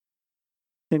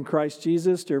In Christ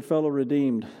Jesus, dear fellow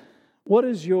redeemed, what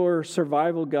is your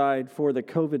survival guide for the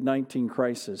COVID-19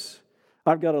 crisis?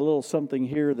 I've got a little something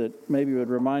here that maybe would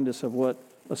remind us of what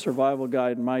a survival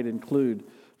guide might include.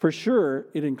 For sure,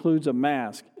 it includes a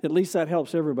mask. At least that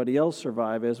helps everybody else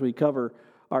survive as we cover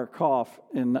our cough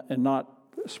and not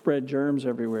spread germs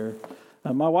everywhere.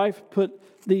 My wife put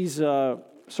these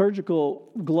surgical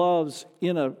gloves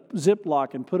in a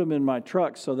Ziploc and put them in my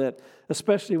truck so that,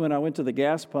 especially when I went to the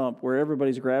gas pump where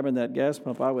everybody's grabbing that gas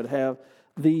pump, I would have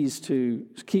these to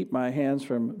keep my hands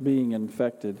from being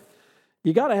infected.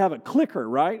 You got to have a clicker,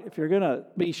 right? If you're going to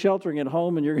be sheltering at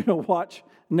home and you're going to watch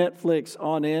Netflix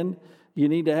on end, you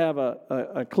need to have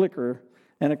a clicker.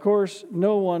 And of course,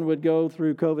 no one would go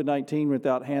through COVID-19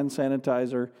 without hand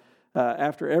sanitizer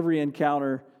after every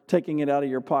encounter, taking it out of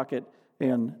your pocket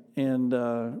and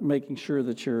making sure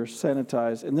that you're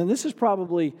sanitized. And then this is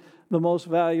probably the most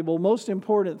valuable, most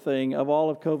important thing of all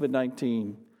of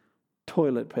COVID-19,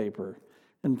 toilet paper.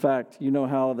 In fact, you know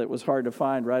how that was hard to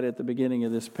find right at the beginning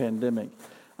of this pandemic.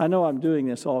 I know I'm doing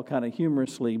this all kind of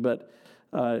humorously, but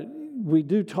we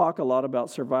do talk a lot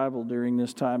about survival during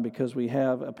this time because we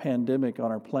have a pandemic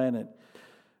on our planet.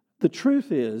 The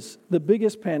truth is, the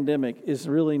biggest pandemic is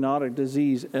really not a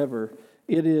disease ever.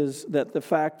 It is that the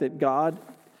fact that God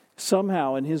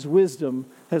somehow in His wisdom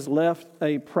has left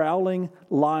a prowling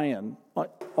lion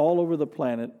all over the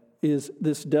planet is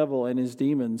this devil and his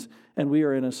demons, and we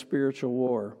are in a spiritual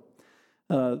war.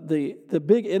 The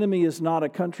big enemy is not a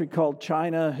country called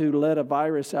China who let a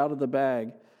virus out of the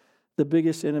bag. The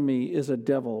biggest enemy is a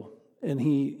devil, and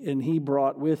he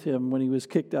brought with him, when he was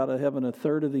kicked out of heaven, a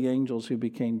third of the angels who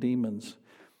became demons.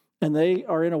 And they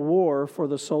are in a war for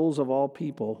the souls of all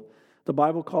people. The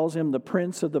Bible calls him the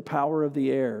prince of the power of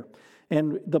the air.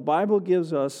 And the Bible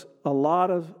gives us a lot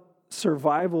of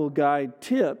survival guide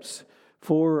tips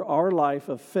for our life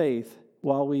of faith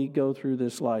while we go through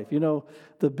this life. You know,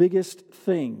 the biggest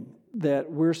thing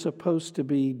that we're supposed to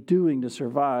be doing to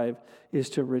survive is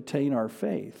to retain our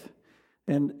faith.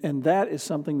 And that is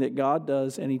something that God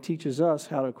does, and He teaches us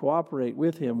how to cooperate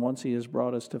with Him once He has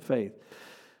brought us to faith.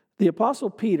 The Apostle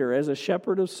Peter, as a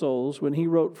shepherd of souls, when he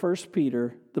wrote 1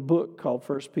 Peter, the book called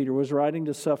 1 Peter, was writing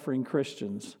to suffering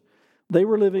Christians. They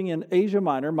were living in Asia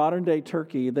Minor, modern-day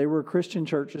Turkey. They were Christian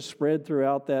churches spread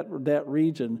throughout that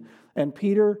region. And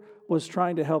Peter was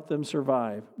trying to help them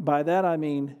survive. By that I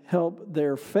mean help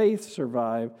their faith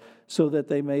survive so that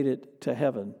they made it to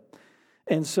heaven.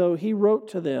 And so he wrote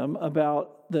to them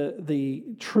about the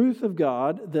truth of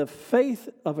God, the faith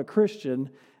of a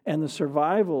Christian, and the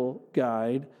survival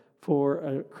guide for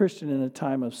a Christian in a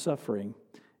time of suffering.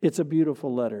 It's a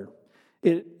beautiful letter.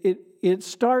 It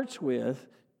starts with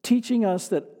teaching us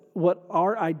that what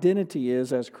our identity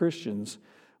is as Christians.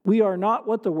 We are not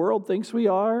what the world thinks we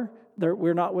are.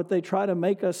 We're not what they try to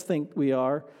make us think we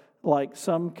are, like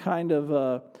some kind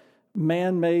of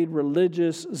man-made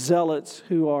religious zealots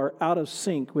who are out of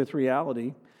sync with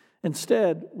reality.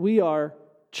 Instead, we are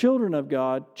children of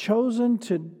God, chosen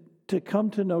to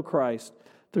come to know Christ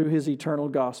through His eternal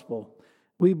gospel.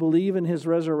 We believe in His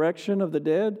resurrection of the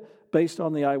dead, based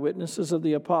on the eyewitnesses of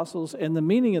the apostles, and the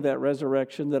meaning of that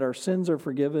resurrection, that our sins are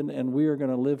forgiven and we are going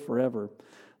to live forever,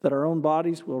 that our own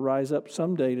bodies will rise up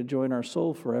someday to join our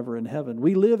soul forever in heaven.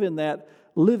 We live in that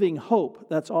living hope.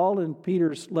 That's all in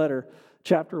Peter's letter,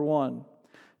 chapter 1.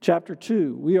 Chapter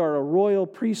 2, we are a royal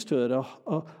priesthood,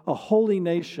 a holy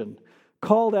nation,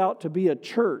 called out to be a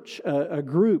church, a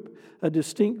group, a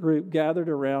distinct group gathered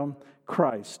around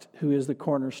Christ, who is the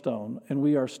cornerstone, and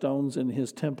we are stones in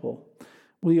His temple.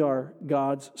 We are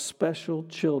God's special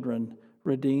children,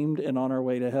 redeemed and on our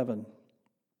way to heaven.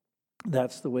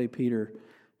 That's the way Peter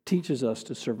teaches us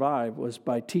to survive, was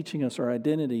by teaching us our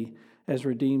identity as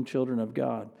redeemed children of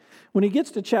God. When he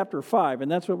gets to chapter 5, and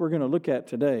that's what we're going to look at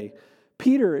today,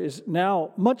 Peter is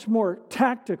now much more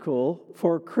tactical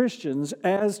for Christians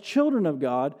as children of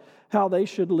God, how they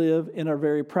should live in a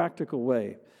very practical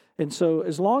way. And so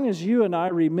as long as you and I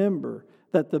remember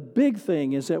that the big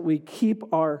thing is that we keep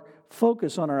our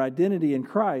focus on our identity in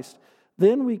Christ,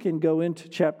 then we can go into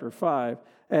chapter 5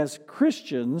 as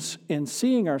Christians and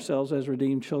seeing ourselves as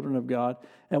redeemed children of God,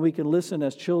 and we can listen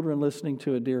as children listening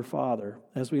to a dear Father,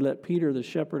 as we let Peter, the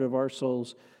shepherd of our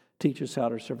souls, teach us how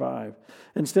to survive.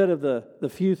 Instead of the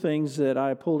few things that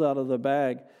I pulled out of the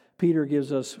bag, Peter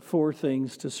gives us 4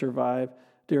 things to survive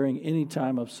during any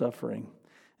time of suffering.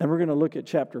 And we're going to look at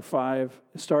chapter 5,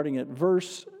 starting at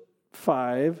verse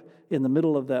 5, in the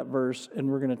middle of that verse, and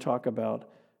we're going to talk about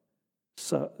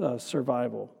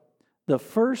survival. The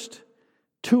first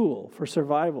tool for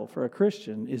survival for a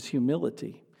Christian is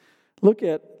humility. Look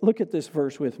at this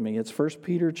verse with me. It's 1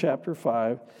 Peter chapter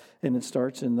 5, and it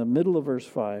starts in the middle of verse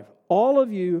 5. All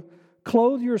of you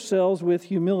clothe yourselves with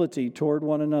humility toward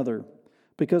one another,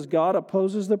 because God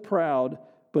opposes the proud,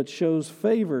 but shows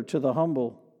favor to the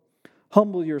humble.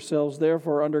 Humble yourselves,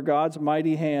 therefore, under God's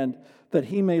mighty hand, that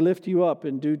he may lift you up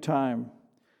in due time.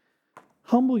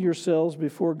 Humble yourselves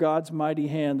before God's mighty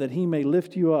hand, that he may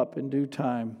lift you up in due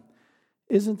time.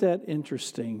 Isn't that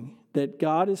interesting? That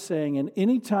God is saying in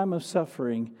any time of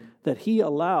suffering that he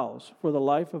allows for the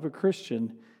life of a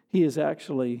Christian, he is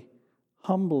actually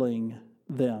humbling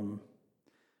them.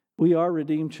 We are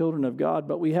redeemed children of God,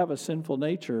 but we have a sinful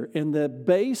nature. And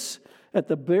at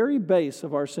the very base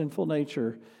of our sinful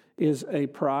nature is a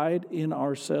pride in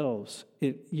ourselves.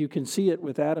 You can see it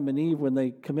with Adam and Eve when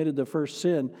they committed the first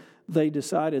sin. They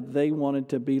decided they wanted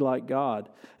to be like God.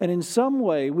 And in some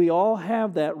way, we all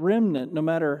have that remnant, no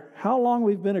matter how long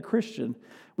we've been a Christian,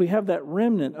 we have that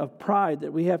remnant of pride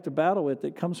that we have to battle with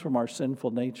that comes from our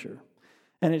sinful nature.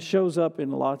 And it shows up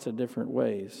in lots of different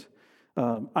ways.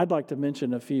 I'd like to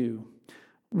mention a few.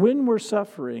 When we're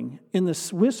suffering, in the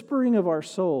whispering of our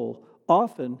soul,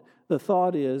 often the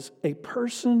thought is, a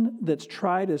person that's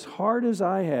tried as hard as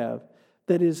I have,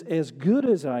 that is as good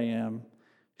as I am,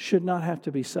 should not have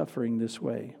to be suffering this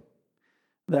way.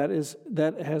 That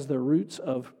has the roots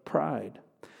of pride.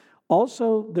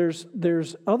 Also,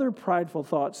 there's other prideful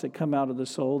thoughts that come out of the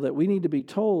soul that we need to be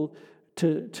told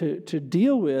to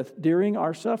deal with during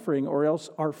our suffering, or else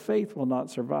our faith will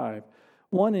not survive.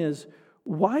 One is,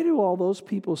 why do all those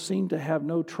people seem to have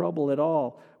no trouble at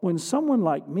all when someone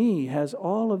like me has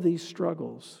all of these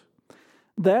struggles?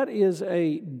 That is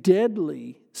a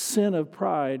deadly sin of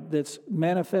pride that's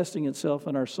manifesting itself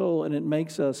in our soul, and it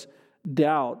makes us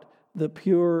doubt the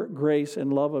pure grace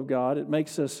and love of God. It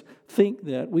makes us think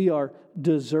that we are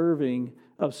deserving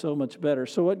of so much better.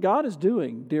 So what God is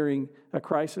doing during a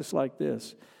crisis like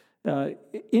this,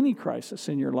 any crisis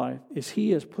in your life, is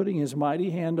he is putting his mighty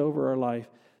hand over our life,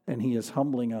 and he is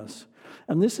humbling us.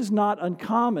 And this is not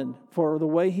uncommon for the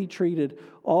way he treated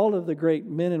all of the great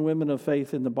men and women of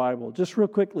faith in the Bible. Just real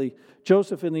quickly,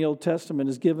 Joseph in the Old Testament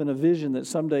is given a vision that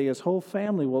someday his whole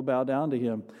family will bow down to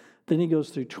him. Then he goes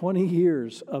through 20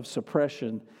 years of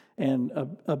suppression and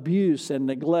abuse and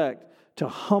neglect to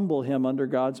humble him under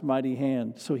God's mighty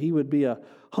hand, so he would be a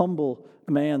humble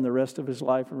man the rest of his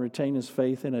life and retain his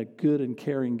faith in a good and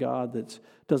caring God that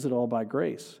does it all by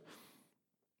grace.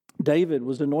 David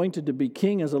was anointed to be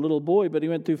king as a little boy, but he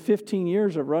went through 15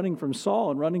 years of running from Saul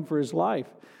and running for his life.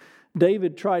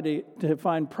 David tried to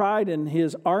find pride in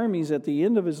his armies at the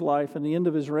end of his life and the end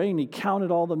of his reign. He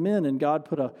counted all the men, and God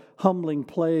put a humbling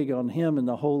plague on him and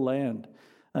the whole land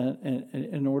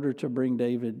in order to bring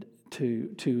David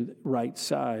to right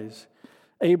size.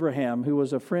 Abraham, who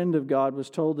was a friend of God, was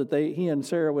told that he and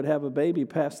Sarah would have a baby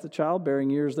past the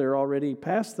childbearing years. They're already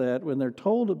past that when they're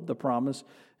told of the promise,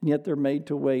 and yet they're made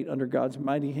to wait under God's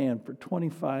mighty hand for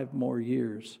 25 more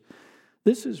years.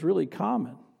 This is really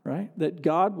common, right? That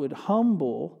God would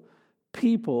humble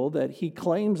people that he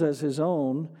claims as his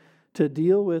own to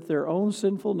deal with their own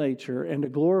sinful nature and to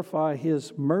glorify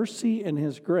his mercy and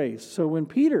his grace. So when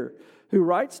Peter, who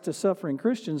writes to suffering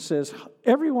Christians, says,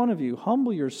 every one of you,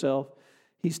 humble yourself,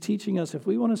 he's teaching us if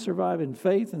we want to survive in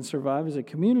faith and survive as a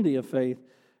community of faith,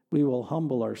 we will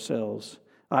humble ourselves.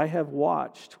 I have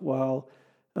watched while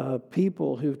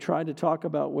people who've tried to talk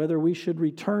about whether we should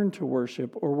return to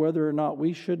worship or whether or not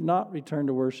we should not return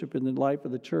to worship in the life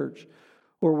of the church,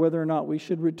 or whether or not we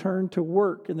should return to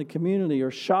work in the community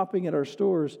or shopping at our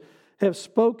stores, have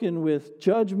spoken with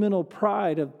judgmental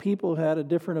pride of people who had a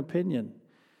different opinion.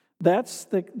 That's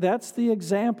the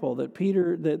example that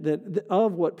Peter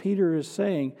of what Peter is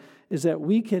saying, is that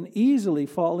we can easily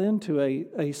fall into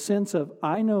a sense of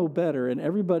I know better and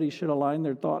everybody should align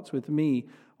their thoughts with me,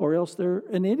 or else they're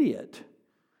an idiot.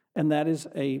 And that is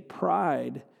a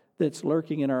pride that's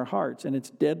lurking in our hearts, and it's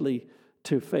deadly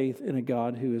to faith in a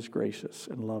God who is gracious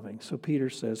and loving. So Peter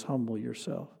says, humble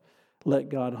yourself. Let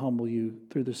God humble you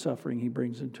through the suffering he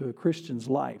brings into a Christian's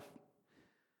life.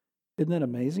 Isn't that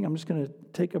amazing? I'm just going to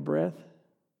take a breath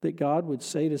that God would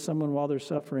say to someone while they're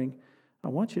suffering, I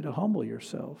want you to humble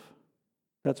yourself.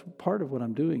 That's part of what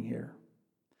I'm doing here.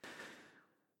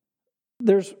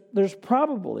 There's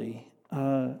probably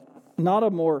not a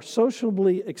more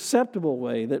sociably acceptable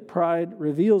way that pride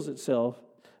reveals itself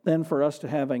than for us to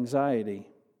have anxiety.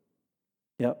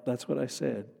 Yep, that's what I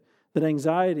said. That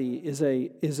anxiety is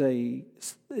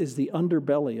the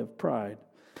underbelly of pride.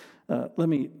 Let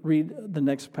me read the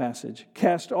next passage.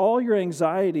 Cast all your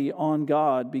anxiety on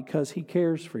God because he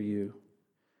cares for you.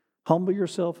 Humble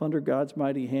yourself under God's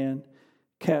mighty hand.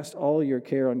 Cast all your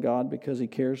care on God because He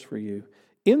cares for you.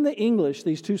 In the English,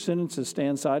 these two sentences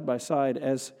stand side by side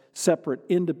as separate,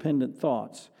 independent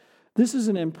thoughts. This is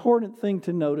an important thing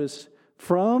to notice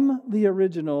from the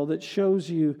original that shows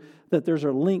you that there's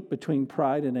a link between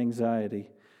pride and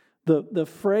anxiety. The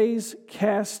phrase,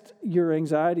 cast your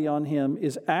anxiety on Him,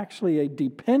 is actually a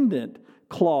dependent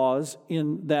clause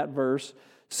in that verse,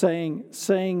 saying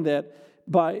that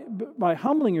by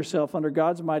humbling yourself under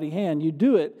God's mighty hand, you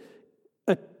do it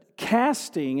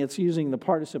casting, it's using the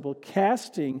participle,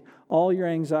 casting all your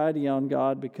anxiety on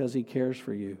God because He cares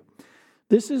for you.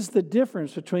 This is the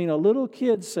difference between a little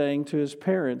kid saying to his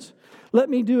parents, let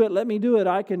me do it,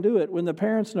 I can do it, when the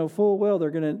parents know full well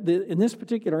they're going to, in this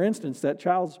particular instance, that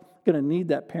child's going to need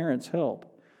that parent's help.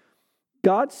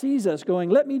 God sees us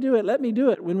going, let me do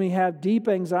it, when we have deep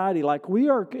anxiety, like we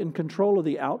are in control of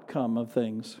the outcome of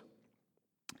things.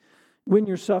 When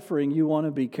you're suffering, you want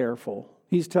to be careful.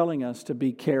 He's telling us to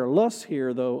be careless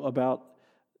here, though, about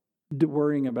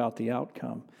worrying about the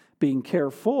outcome. Being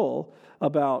careful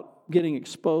about getting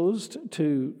exposed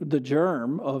to the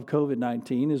germ of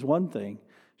COVID-19 is one thing.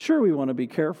 Sure, we want to be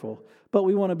careful, but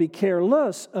we want to be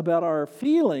careless about our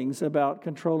feelings about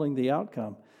controlling the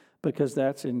outcome, because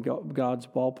that's in God's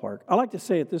ballpark. I like to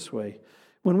say it this way.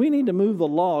 When we need to move the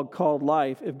log called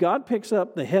life, if God picks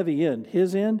up the heavy end,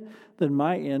 His end, then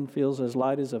my end feels as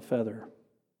light as a feather.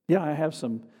 Yeah, I have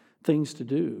some things to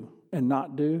do and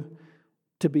not do,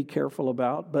 to be careful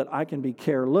about, but I can be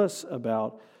careless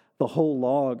about the whole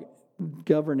log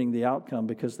governing the outcome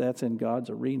because that's in God's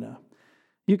arena.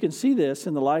 You can see this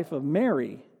in the life of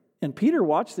Mary. And Peter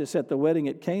watched this at the wedding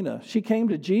at Cana. She came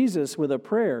to Jesus with a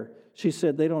prayer. She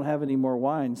said, they don't have any more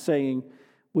wine, saying,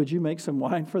 would you make some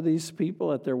wine for these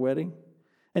people at their wedding?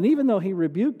 And even though He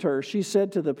rebuked her, she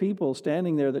said to the people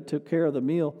standing there that took care of the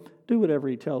meal, do whatever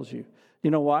He tells you. You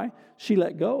know why? She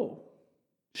let go.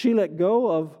 She let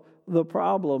go of the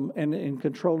problem and in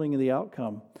controlling the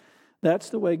outcome.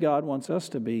 That's the way God wants us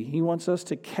to be. He wants us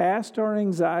to cast our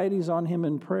anxieties on Him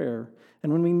in prayer.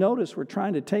 And when we notice we're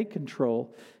trying to take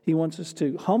control, He wants us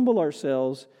to humble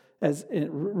ourselves as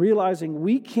realizing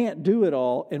we can't do it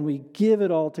all, and we give it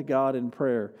all to God in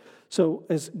prayer. So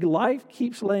as life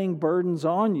keeps laying burdens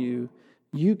on you,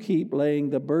 you keep laying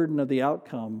the burden of the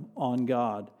outcome on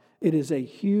God. It is a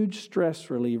huge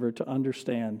stress reliever to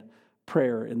understand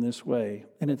prayer in this way,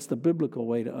 and it's the biblical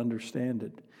way to understand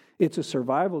it. It's a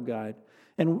survival guide.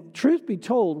 And truth be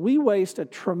told, we waste a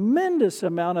tremendous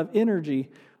amount of energy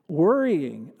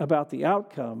worrying about the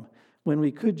outcome when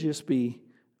we could just be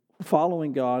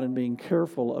following God and being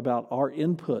careful about our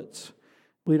inputs.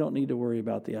 We don't need to worry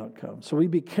about the outcome. So we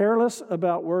be careless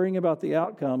about worrying about the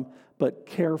outcome, but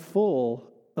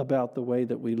careful about the way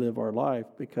that we live our life,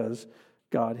 because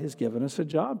God has given us a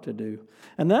job to do.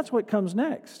 And that's what comes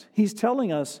next. He's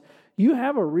telling us, you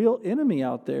have a real enemy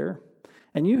out there,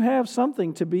 and you have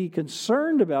something to be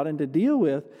concerned about and to deal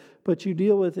with, but you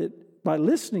deal with it by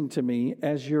listening to me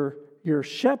as your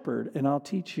shepherd, and I'll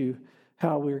teach you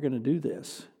how we're going to do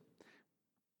this.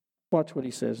 Watch what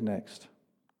he says next.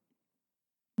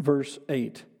 Verse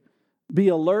 8. Be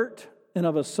alert and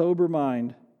of a sober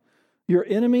mind. Your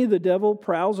enemy, the devil,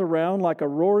 prowls around like a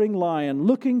roaring lion,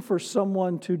 looking for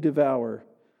someone to devour.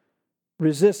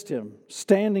 Resist him,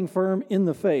 standing firm in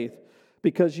the faith,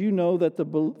 because you know that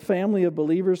the family of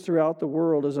believers throughout the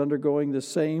world is undergoing the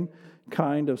same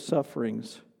kind of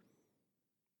sufferings.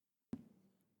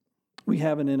 We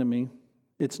have an enemy.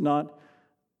 It's not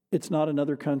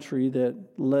another country that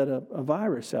let a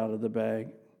virus out of the bag.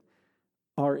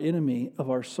 Our enemy of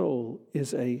our soul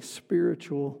is a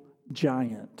spiritual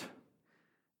giant.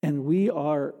 And we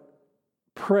are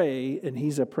prey, and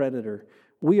he's a predator.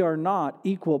 We are not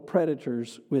equal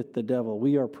predators with the devil.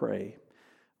 We are prey.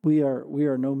 We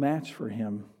are no match for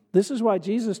him. This is why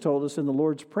Jesus told us in the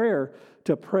Lord's Prayer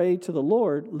to pray to the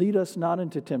Lord, lead us not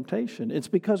into temptation. It's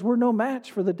because we're no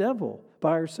match for the devil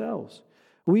by ourselves.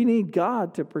 We need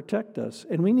God to protect us,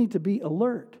 and we need to be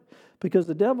alert, because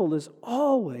the devil is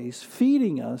always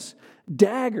feeding us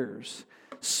daggers,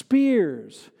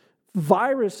 spears,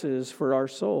 viruses for our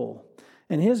soul.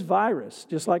 And his virus,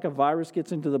 just like a virus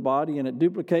gets into the body and it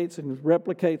duplicates and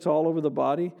replicates all over the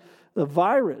body, the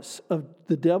virus of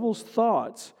the devil's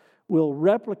thoughts will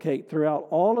replicate throughout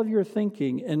all of your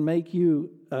thinking and make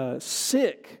you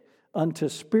sick unto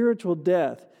spiritual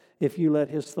death if you let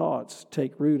his thoughts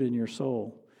take root in your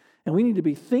soul. And we need to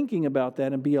be thinking about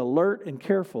that and be alert and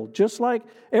careful. Just like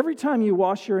every time you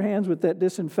wash your hands with that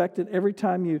disinfectant, every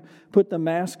time you put the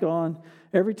mask on,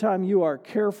 every time you are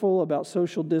careful about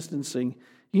social distancing,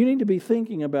 you need to be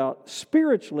thinking about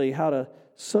spiritually how to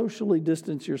socially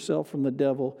distance yourself from the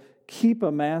devil, Keep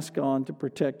a mask on to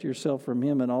protect yourself from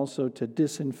him and also to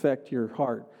disinfect your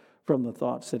heart from the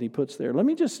thoughts that he puts there.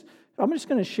 I'm just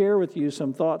going to share with you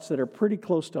some thoughts that are pretty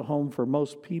close to home for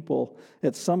most people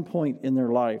at some point in their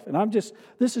life. And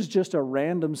this is just a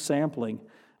random sampling.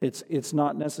 It's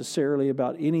not necessarily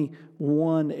about any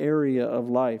one area of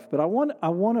life, but I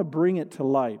want to bring it to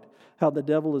light, how the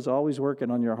devil is always working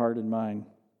on your heart and mind.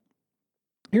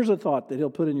 Here's a thought that he'll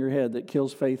put in your head that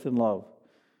kills faith and love.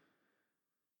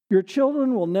 Your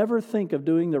children will never think of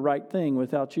doing the right thing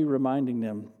without you reminding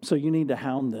them, so you need to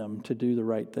hound them to do the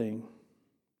right thing.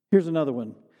 Here's another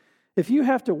one. If you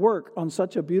have to work on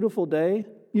such a beautiful day,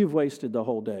 you've wasted the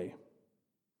whole day.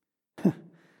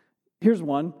 Here's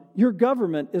one. Your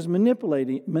government is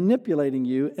manipulating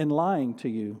you and lying to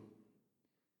you.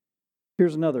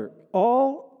 Here's another.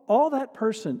 All that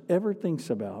person ever thinks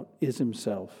about is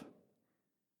himself.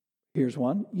 Here's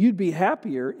one. You'd be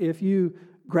happier if you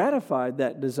gratified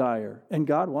that desire, and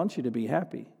God wants you to be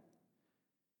happy.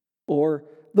 Or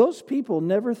those people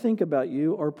never think about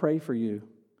you or pray for you.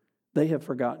 They have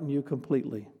forgotten you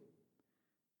completely.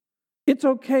 It's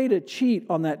okay to cheat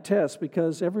on that test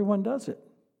because everyone does it.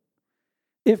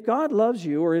 If God loves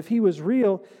you, or if he was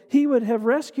real, he would have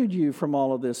rescued you from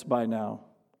all of this by now.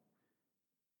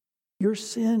 Your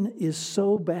sin is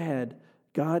so bad,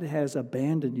 God has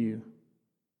abandoned you.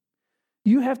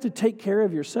 You have to take care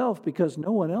of yourself because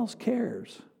no one else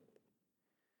cares.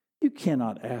 You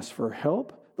cannot ask for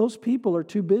help. Those people are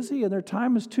too busy and their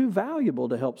time is too valuable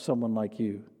to help someone like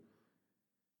you.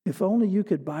 If only you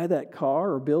could buy that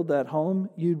car or build that home,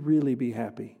 you'd really be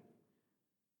happy.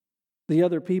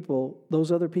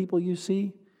 Those other people you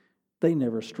see, they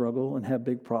never struggle and have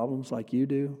big problems like you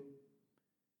do.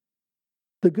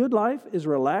 The good life is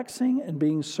relaxing and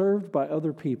being served by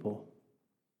other people.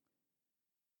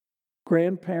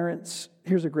 Grandparents,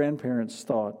 here's a grandparent's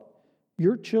thought.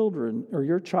 Your children or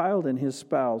your child and his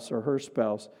spouse or her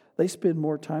spouse, they spend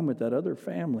more time with that other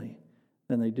family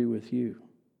than they do with you.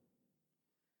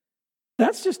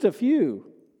 That's just a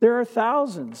few. There are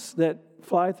thousands that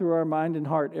fly through our mind and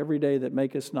heart every day that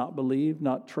make us not believe,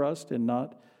 not trust, and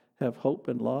not have hope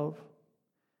and love.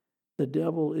 The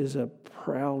devil is a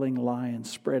prowling lion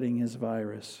spreading his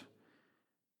virus.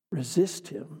 Resist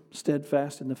him,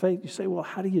 steadfast in the faith. You say, well,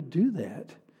 how do you do that?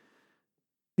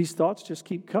 These thoughts just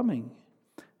keep coming.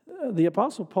 The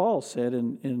Apostle Paul said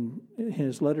in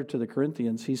his letter to the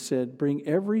Corinthians, he said, bring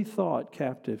every thought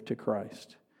captive to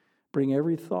Christ. Bring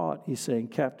every thought, he's saying,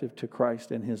 captive to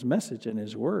Christ and his message and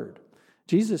his word.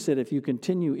 Jesus said, if you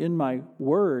continue in my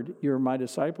word, you're my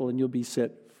disciple and you'll be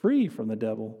set free from the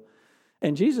devil.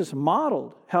 And Jesus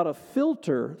modeled how to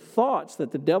filter thoughts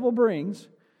that the devil brings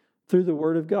through the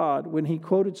word of God when he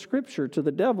quoted scripture to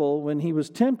the devil when he was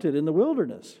tempted in the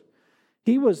wilderness.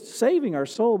 He was saving our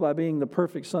soul by being the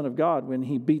perfect Son of God when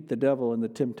he beat the devil in the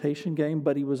temptation game,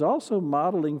 but he was also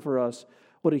modeling for us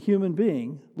what a human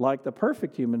being, like the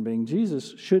perfect human being,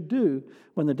 Jesus, should do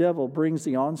when the devil brings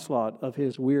the onslaught of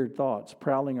his weird thoughts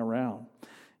prowling around.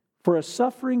 For a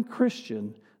suffering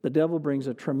Christian, the devil brings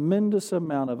a tremendous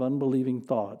amount of unbelieving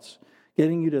thoughts,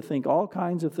 getting you to think all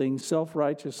kinds of things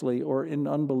self-righteously or in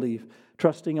unbelief,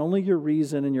 trusting only your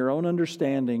reason and your own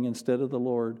understanding instead of the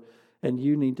Lord. And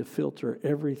you need to filter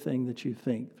everything that you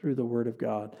think through the Word of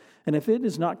God. And if it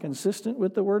is not consistent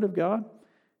with the Word of God,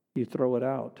 you throw it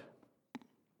out.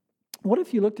 What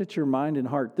if you looked at your mind and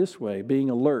heart this way,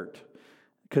 being alert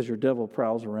because your devil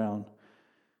prowls around?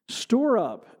 Store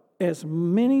up as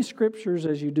many scriptures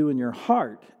as you do in your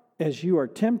heart as you are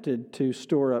tempted to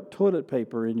store up toilet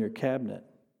paper in your cabinet.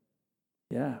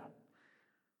 Yeah.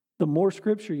 The more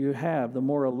scripture you have, the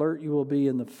more alert you will be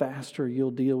and the faster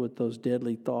you'll deal with those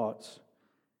deadly thoughts.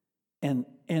 And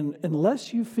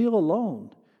unless you feel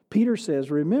alone, Peter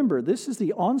says, remember, this is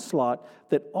the onslaught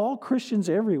that all Christians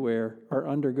everywhere are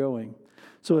undergoing.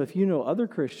 So if you know other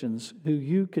Christians who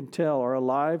you can tell are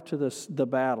alive to the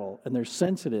battle and they're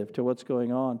sensitive to what's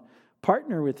going on,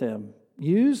 partner with them.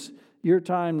 Use your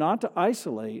time not to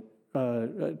isolate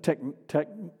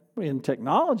in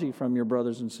technology from your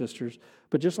brothers and sisters,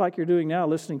 but just like you're doing now,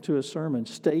 listening to a sermon,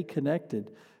 stay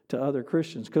connected to other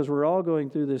Christians because we're all going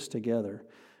through this together.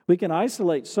 We can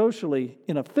isolate socially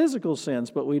in a physical sense,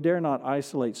 but we dare not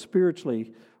isolate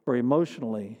spiritually or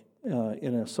emotionally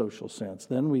in a social sense.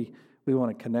 Then we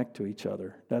want to connect to each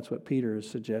other. That's what Peter is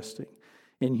suggesting.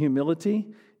 In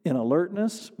humility, in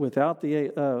alertness, without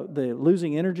the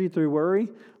losing energy through worry,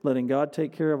 letting God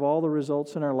take care of all the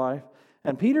results in our life.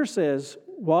 And Peter says,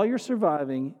 while you're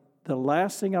surviving, the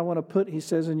last thing I want to put, he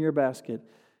says, in your basket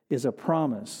is a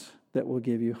promise that will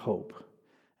give you hope.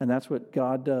 And that's what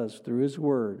God does through his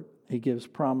word. He gives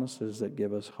promises that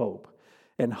give us hope.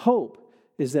 And hope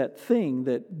is that thing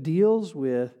that deals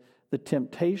with the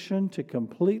temptation to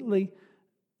completely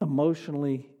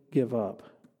emotionally give up.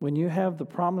 When you have the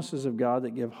promises of God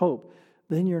that give hope,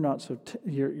 then you're not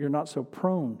so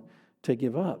prone to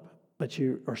give up, but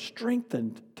you are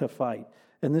strengthened to fight.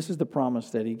 And this is the promise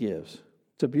that he gives.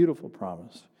 It's a beautiful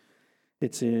promise.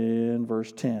 It's in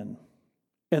verse 10.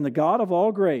 And the God of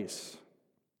all grace,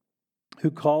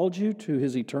 who called you to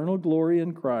his eternal glory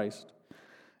in Christ,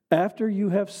 after you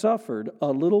have suffered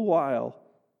a little while,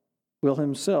 will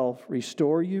himself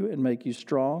restore you and make you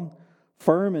strong,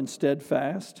 firm and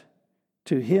steadfast.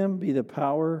 To him be the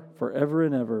power forever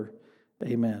and ever.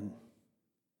 Amen.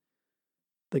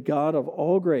 The God of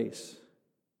all grace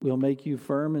will make you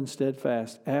firm and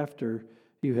steadfast after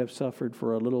you have suffered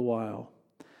for a little while.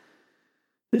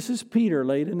 This is Peter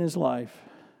late in his life,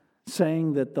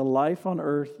 saying that the life on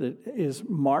earth that is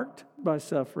marked by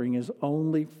suffering is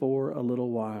only for a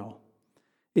little while.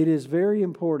 It is very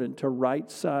important to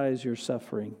right-size your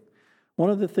suffering. One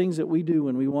of the things that we do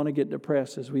when we want to get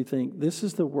depressed is we think, this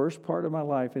is the worst part of my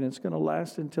life and it's going to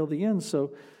last until the end,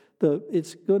 so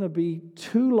it's going to be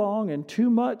too long and too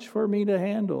much for me to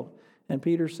handle. And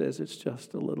Peter says it's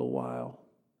just a little while.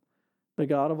 The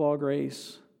God of all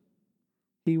grace,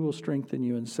 he will strengthen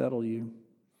you and settle you.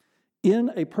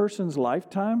 In a person's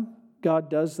lifetime, God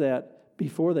does that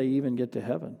before they even get to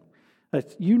heaven.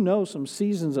 You know some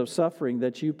seasons of suffering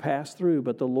that you passed through,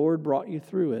 but the Lord brought you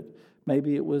through it.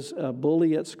 Maybe it was a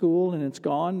bully at school and it's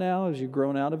gone now as you've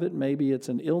grown out of it. Maybe it's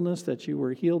an illness that you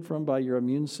were healed from by your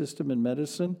immune system and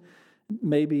medicine.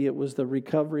 Maybe it was the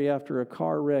recovery after a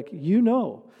car wreck. You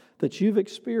know that you've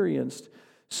experienced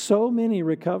so many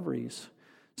recoveries.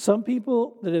 Some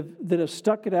people that have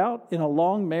stuck it out in a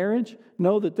long marriage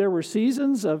know that there were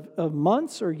seasons of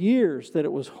months or years that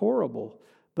it was horrible,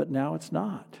 but now it's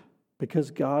not, because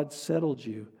God settled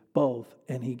you both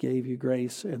and he gave you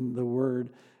grace and the word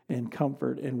and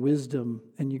comfort and wisdom,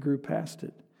 and you grew past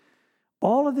it.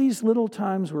 All of these little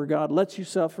times where God lets you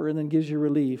suffer and then gives you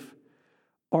relief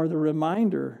are the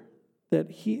reminder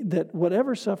that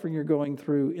whatever suffering you're going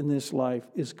through in this life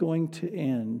is going to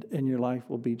end, and your life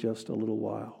will be just a little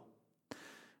while.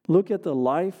 Look at the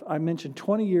life. I mentioned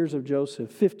 20 years of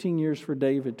Joseph, 15 years for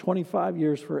David, 25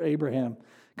 years for Abraham.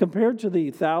 Compared to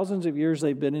the thousands of years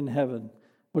they've been in heaven,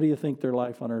 what do you think their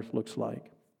life on earth looks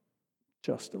like?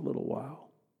 Just a little while.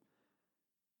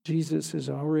 Jesus has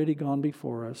already gone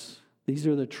before us. These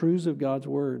are the truths of God's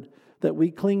word that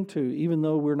we cling to, even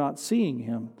though we're not seeing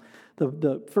him.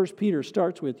 The 1 Peter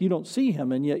starts with, you don't see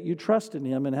him, and yet you trust in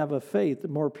him and have a faith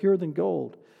more pure than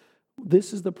gold.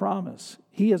 This is the promise.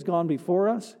 He has gone before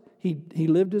us. He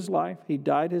lived his life. He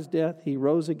died his death. He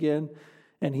rose again,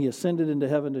 and he ascended into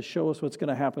heaven to show us what's going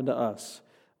to happen to us.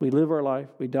 We live our life.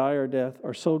 We die our death.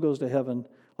 Our soul goes to heaven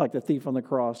like the thief on the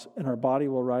cross, and our body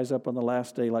will rise up on the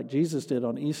last day like Jesus did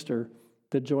on Easter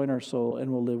to join our soul,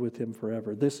 and we'll live with him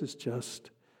forever. This is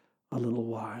just a little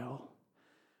while.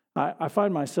 I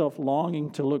find myself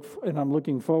longing to look, and I'm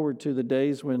looking forward to the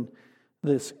days when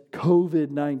this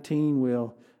COVID-19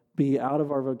 will be out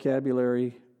of our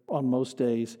vocabulary on most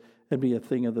days and be a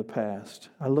thing of the past.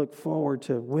 I look forward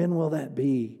to, when will that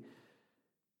be?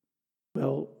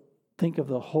 Well, think of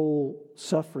the whole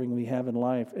suffering we have in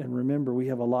life, and remember, we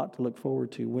have a lot to look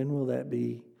forward to. When will that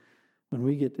be? When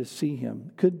we get to see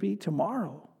him. Could be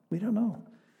tomorrow. We don't know.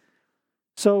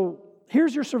 So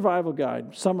here's your survival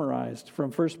guide summarized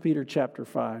from 1 Peter chapter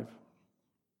 5.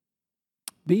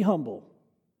 Be humble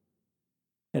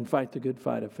and fight the good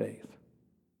fight of faith.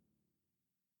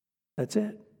 That's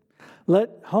it.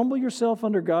 Humble yourself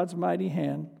under God's mighty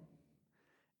hand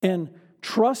and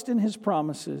trust in his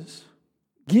promises.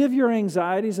 Give your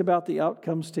anxieties about the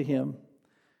outcomes to him.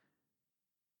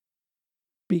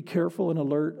 Be careful and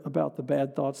alert about the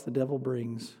bad thoughts the devil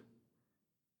brings.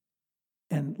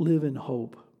 And live in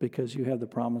hope, because you have the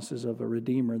promises of a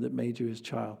Redeemer that made you his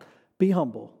child. Be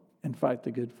humble and fight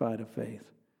the good fight of faith.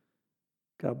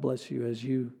 God bless you as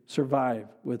you survive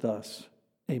with us.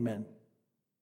 Amen.